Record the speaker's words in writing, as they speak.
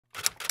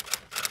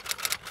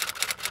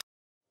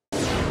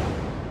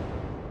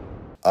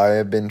I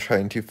have been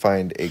trying to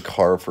find a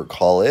car for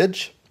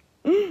college.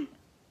 A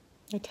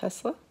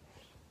Tesla?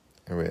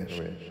 I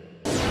wish.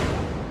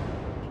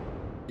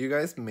 You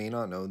guys may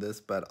not know this,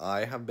 but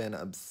I have been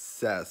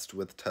obsessed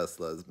with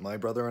Teslas. My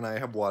brother and I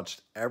have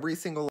watched every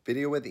single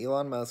video with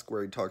Elon Musk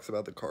where he talks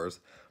about the cars.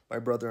 My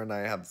brother and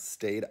I have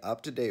stayed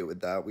up to date with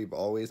that. We've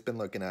always been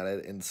looking at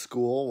it in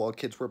school while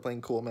kids were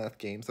playing cool math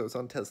games. I was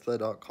on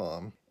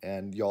Tesla.com.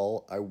 And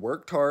y'all, I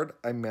worked hard,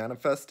 I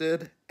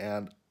manifested,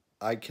 and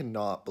I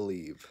cannot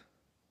believe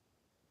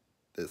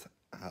this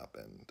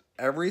happened.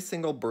 Every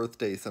single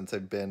birthday since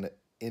I've been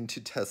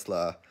into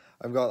Tesla,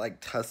 I've got like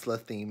Tesla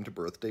themed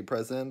birthday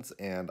presents,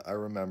 and I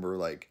remember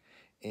like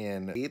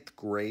in 8th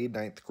grade,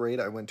 9th grade,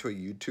 I went to a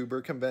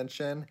YouTuber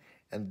convention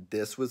and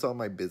this was on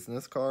my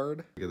business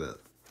card. Look at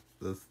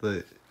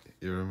that.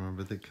 You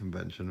remember the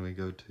convention we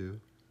go to?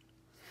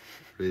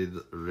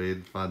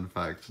 Read fun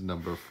fact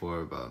number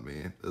 4 about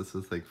me. This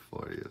was like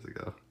 4 years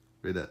ago.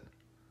 Read it.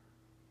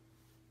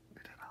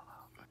 Read it out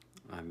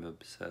loud. I'm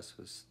obsessed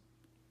with...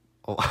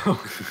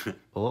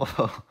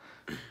 Oh.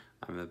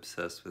 I'm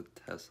obsessed with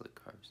Tesla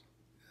cars.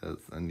 Yes,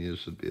 and you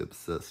should be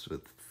obsessed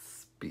with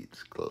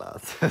speech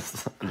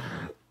classes.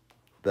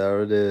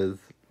 There it is.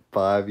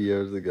 5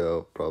 years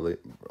ago, probably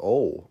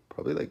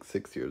like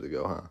 6 years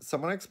ago, huh?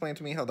 Someone explained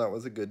to me how that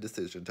was a good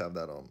decision to have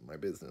that on my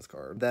business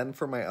card. Then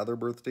for my other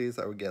birthdays,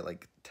 I would get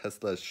like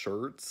Tesla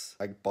shirts.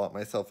 I bought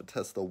myself a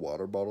Tesla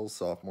water bottle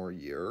sophomore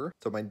year.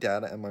 So my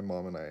dad and my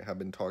mom and I have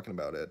been talking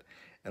about it,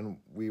 and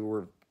we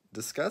were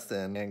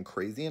discussing, and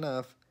crazy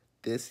enough,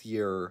 this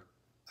year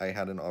I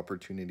had an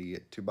opportunity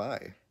to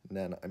buy. And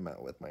then I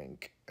met with my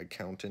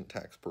accountant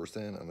tax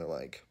person, and they're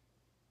like,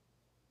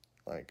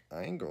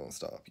 I ain't gonna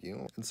stop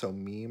you. And so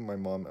me, my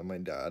mom, and my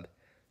dad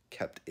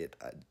kept it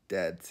a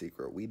dead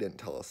secret. We didn't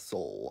tell a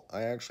soul.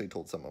 I actually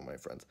told some of my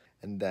friends.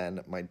 And then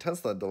my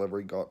Tesla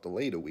delivery got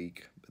delayed a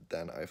week, but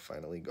then I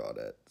finally got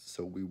it.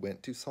 So we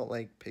went to Salt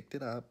Lake, picked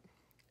it up,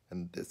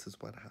 and this is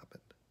what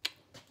happened.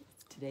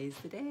 Today's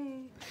the day.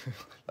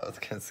 That was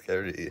kind of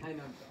scary. I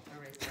know. All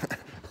right.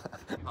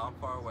 How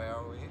far away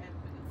are we?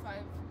 5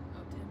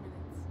 or 10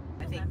 minutes.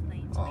 I think.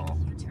 Oh,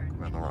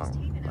 we're in the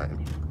wrong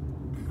line.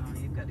 Oh,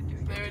 you've got to do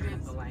it. There it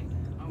is. The light.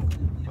 Oh.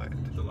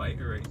 Wait. The light,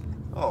 right?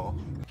 Oh.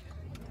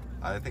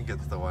 I think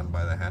it's the one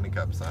by the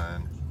handicap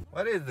sign.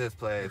 What is this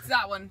place? It's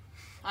that one.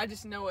 I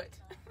just know it.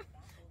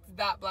 It's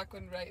that black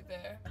one right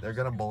there. They're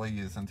gonna bully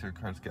you since your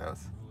car's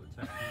gas.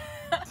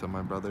 So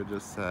my brother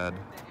just said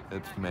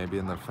it's maybe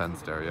in the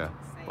fenced area.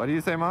 What do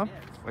you say, Mom?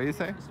 What do you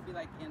say? It should be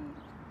like in,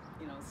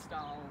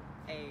 stall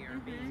A or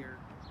B or...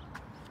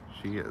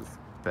 She is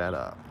fed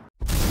up.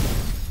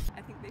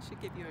 I think they should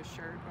give you a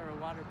shirt or a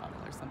water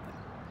bottle or something.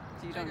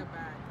 So you don't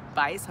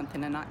buy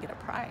something and not get a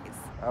prize.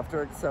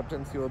 After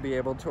acceptance, you will be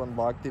able to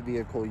unlock the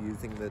vehicle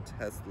using the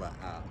Tesla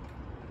app.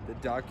 The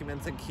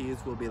documents and keys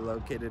will be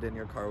located in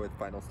your car with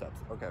final steps.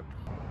 Okay.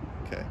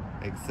 Okay.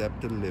 Accept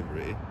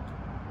delivery.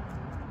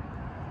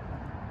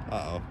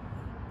 Uh-oh.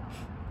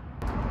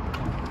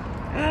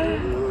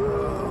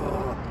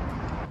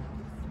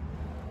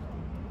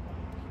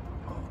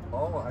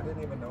 Oh, I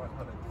didn't even know it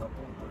had a couple.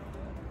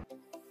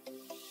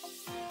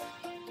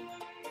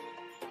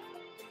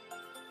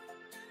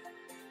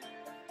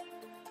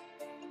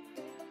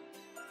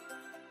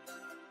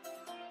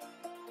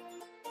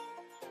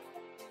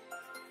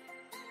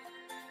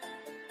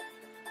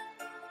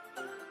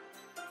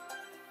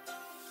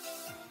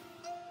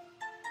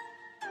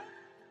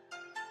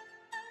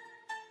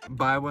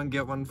 Buy one,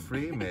 get one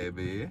free,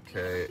 maybe.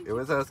 Okay, it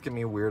was asking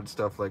me weird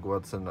stuff like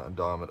what's an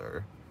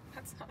odometer.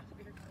 That's not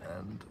weird.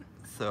 And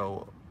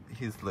so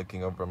he's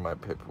looking over my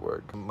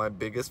paperwork. My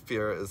biggest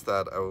fear is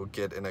that I will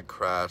get in a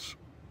crash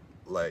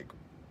like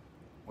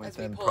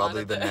within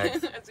probably the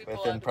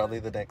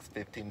next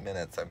 15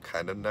 minutes. I'm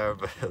kind of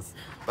nervous.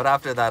 But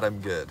after that I'm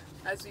good.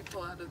 As we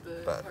pull out of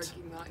the But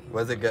parking lot.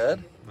 was it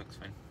good? Looks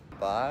fine.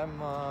 Bye,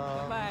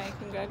 Mom. Bye.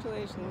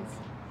 Congratulations.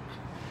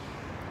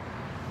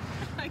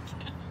 I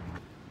can't.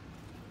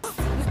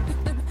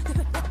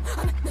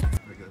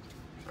 We're good.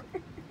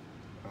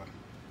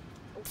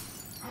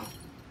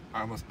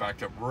 I almost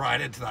backed up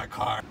right into that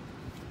car.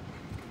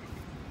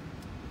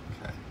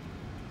 Okay.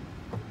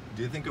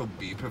 Do you think it'll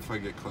beep if I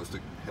get close to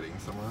hitting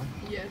someone?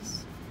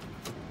 Yes.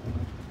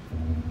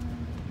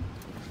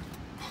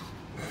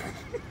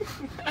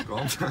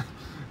 Calm down.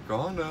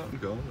 Calm down.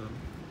 Calm down.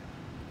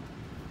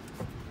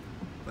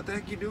 What the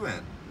heck are you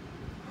doing?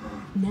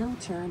 Now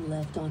turn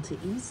left onto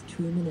East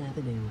Truman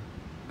Avenue.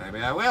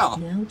 Maybe I will.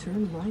 Now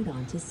turn right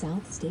onto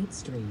South State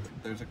Street.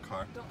 There's a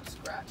car. Don't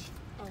scratch.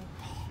 Oh.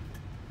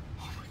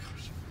 Oh my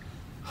gosh.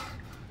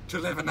 To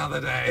live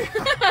another day.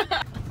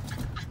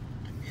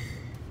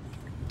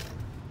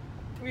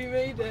 We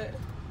made it.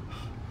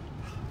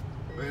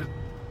 Where?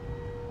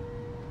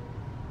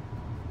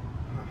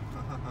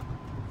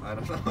 I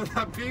don't know what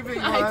that beeping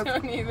was. I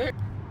don't either.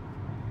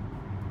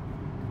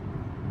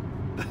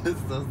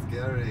 It's so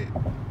scary.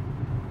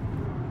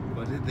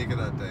 What do you think of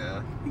that,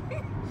 Daya?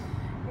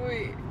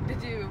 Wait,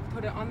 did you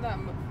put it on that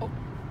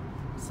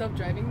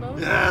self-driving mode?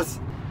 Yes!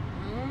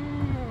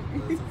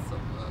 This is so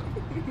fun.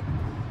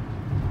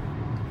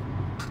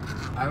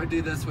 I would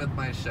do this with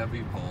my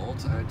Chevy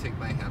Bolt. I would take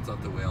my hands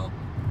off the wheel,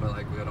 but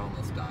like we would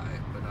almost die.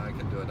 But now I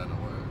can do it and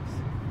it works.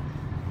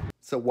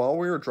 So while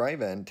we were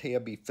driving,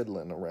 Taya be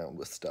fiddling around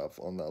with stuff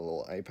on the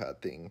little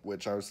iPad thing,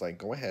 which I was like,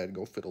 go ahead,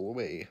 go fiddle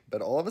away.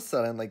 But all of a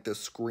sudden, like the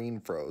screen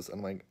froze. And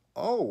I'm like,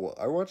 oh,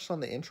 I watched on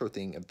the intro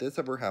thing. If this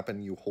ever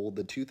happened, you hold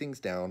the two things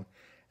down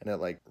and it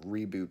like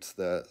reboots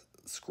the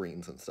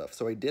screens and stuff.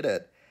 So I did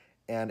it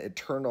and it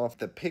turned off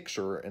the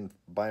picture and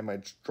by my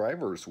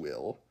driver's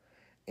wheel.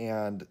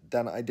 And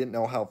then I didn't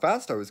know how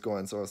fast I was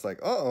going. So I was like,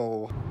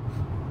 uh-oh.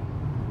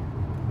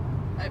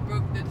 I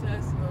broke the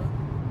Tesla.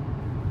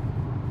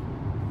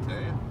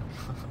 Taya?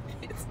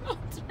 It's not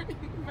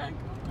turning back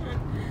on.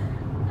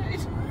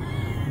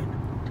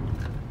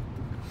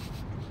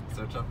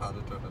 Search up how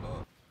to turn it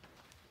off.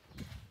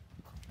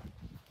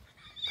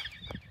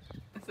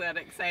 Is that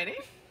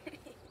exciting?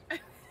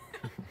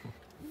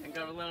 And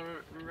go a little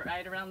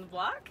ride around the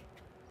block?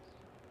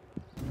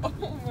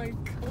 Oh my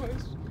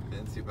gosh.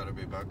 Vince, you better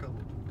be buckled.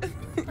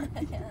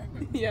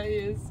 Yeah, he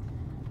is.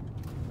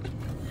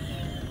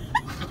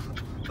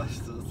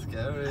 That's so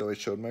scary. So I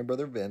showed my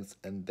brother Vince,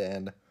 and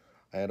then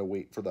I had to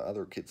wait for the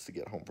other kids to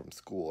get home from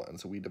school. And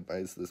so we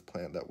devised this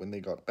plan that when they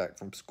got back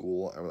from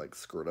school, I would like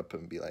skirt up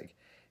and be like,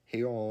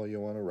 hey all, you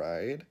want to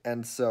ride?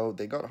 And so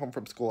they got home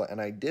from school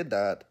and I did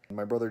that.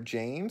 My brother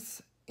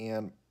James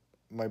and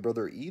my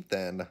brother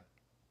Ethan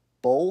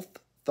both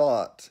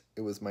thought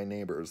it was my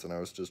neighbors and I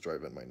was just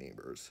driving my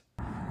neighbors.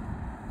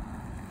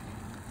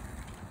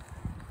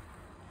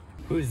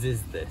 Whose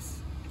is this?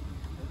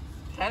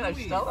 Tyler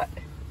stole it.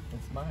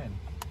 It's mine.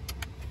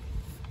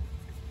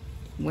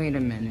 Wait a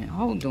minute,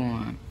 hold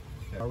on.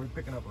 Are we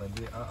picking up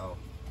Lindsay? Uh-oh.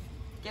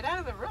 Get out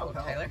of the road,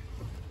 Help. Tyler.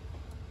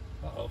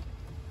 Uh-oh.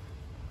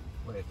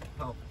 Wait,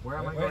 help. Where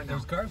am I going now?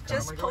 There's cars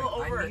coming. Just pull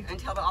over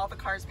until all the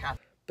cars pass.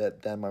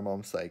 But then my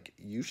mom's like,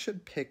 you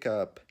should pick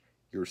up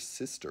your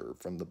sister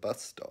from the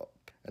bus stop.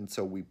 And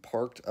so we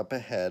parked up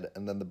ahead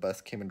and then the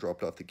bus came and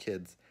dropped off the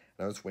kids.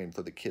 And I was waiting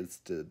for the kids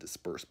to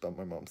disperse, but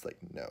my mom's like,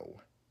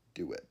 no,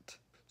 do it.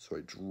 So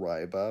I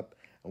drive up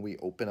and we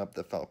open up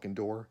the Falcon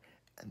door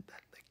and then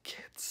the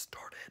kids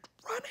started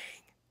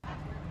running.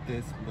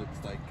 This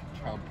looks like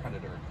Child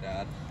Predator,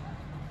 Dad.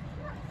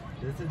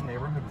 This is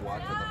Neighborhood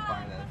Watch at the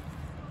finest.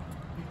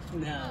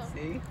 No,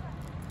 see?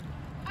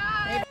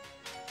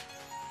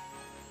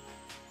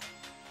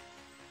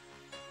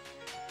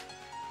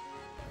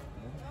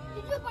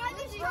 Did you buy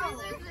this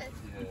Tyler's?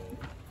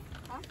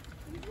 Huh?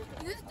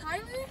 Is this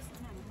Tyler's?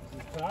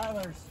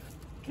 Tyler's.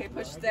 Okay,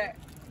 push the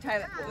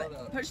Tyler,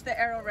 push the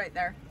arrow right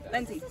there.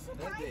 Lindsay.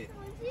 Lindsay.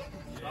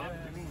 Stop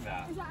doing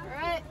that.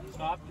 Alright.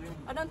 Stop doing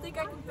I don't think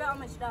I can fit all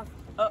my stuff.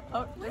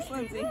 Oh, there's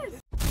Lindsay.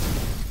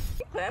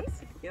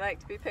 Lindsay, you like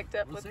to be picked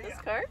up with this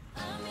car?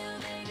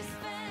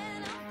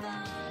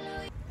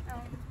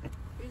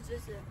 Who's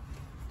this?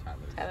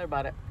 Tyler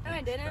bought it. No,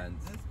 I didn't.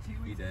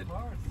 He did.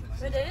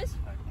 It is?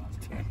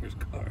 Tyler's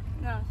car.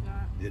 No, it's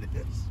not. It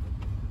is.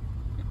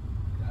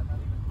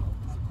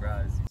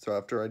 Surprise. So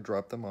after I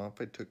dropped them off,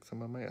 I took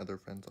some of my other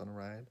friends on a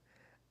ride.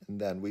 And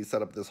then we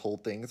set up this whole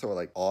thing. So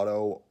like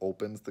Otto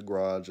opens the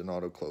garage and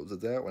Otto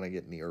closes it when I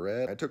get near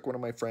it. I took one of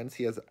my friends.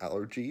 He has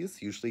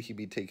allergies. Usually he'd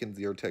be taking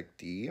Zyrtec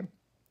D.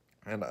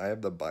 And I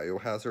have the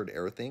biohazard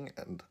air thing.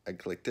 And I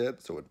clicked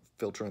it so it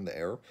filtered in the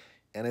air.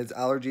 And his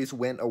allergies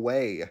went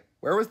away.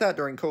 Where was that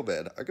during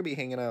COVID? I could be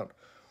hanging out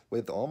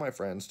with all my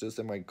friends just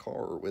in my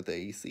car with the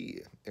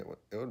AC. It would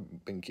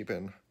have been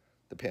keeping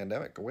the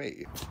pandemic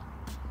away.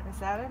 Is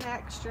that an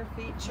extra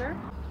feature?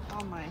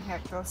 Oh my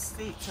heck, those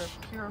seats are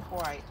pure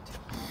white.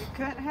 You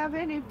couldn't have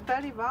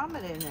anybody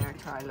vomit in there,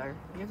 Tyler.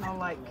 You know,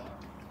 like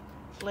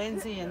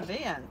Lindsay and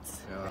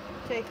Vince. Yeah.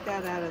 Take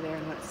that out of there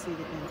and let's see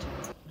the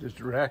engine. Just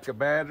a rack of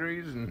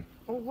batteries and...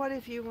 Well, what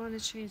if you want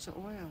to change the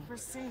oil? We're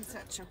seeing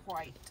such a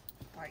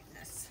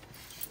whiteness.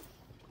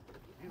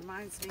 It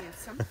reminds me of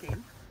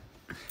something.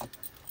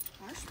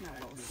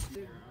 Marshmallows.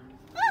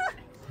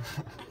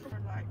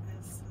 Like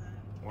this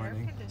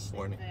Warning, air conditioning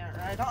warning. vent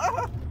right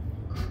on.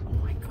 Oh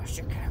my gosh,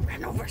 you're gonna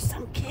run over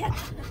some kid.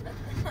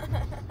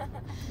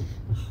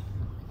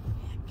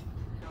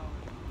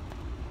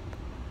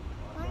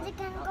 When's it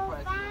gonna go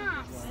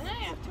fast? I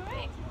have to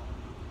wait.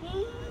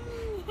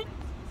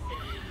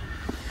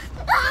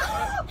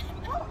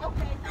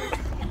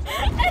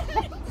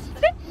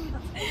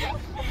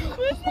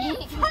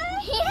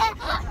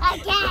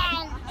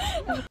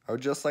 Again. I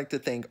would just like to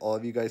thank all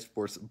of you guys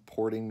for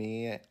supporting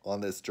me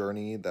on this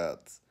journey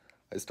that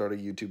I started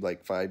YouTube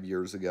like 5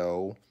 years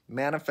ago.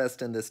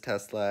 Manifesting this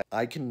Tesla,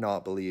 I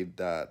cannot believe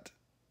that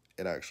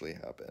it actually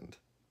happened.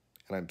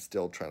 And I'm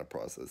still trying to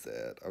process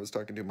it. I was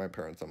talking to my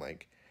parents, I'm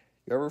like,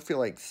 you ever feel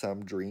like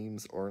some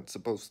dreams aren't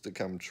supposed to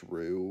come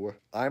true?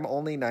 I'm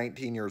only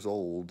 19 years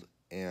old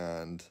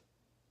and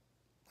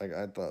like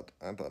I thought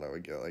I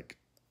would get like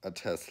a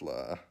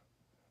Tesla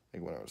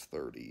like when I was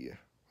 30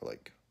 or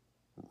like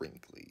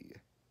wrinkly.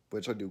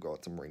 Which I do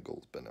got some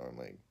wrinkles, but now I'm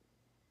like,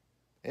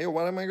 hey,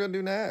 what am I going to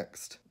do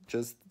next?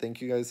 Just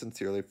thank you guys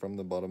sincerely from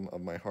the bottom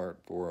of my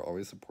heart for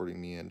always supporting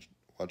me and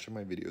watching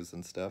my videos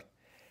and stuff.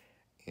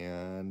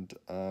 And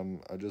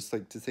I'd just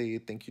like to say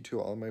thank you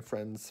to all my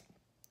friends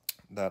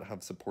that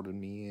have supported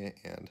me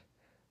and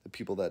the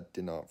people that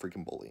did not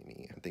freaking bully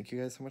me. And thank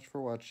you guys so much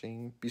for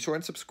watching. Be sure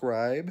and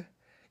subscribe,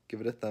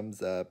 give it a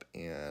thumbs up,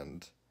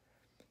 and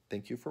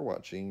thank you for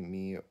watching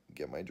me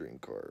get my dream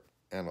car.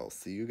 And I'll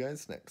see you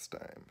guys next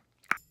time.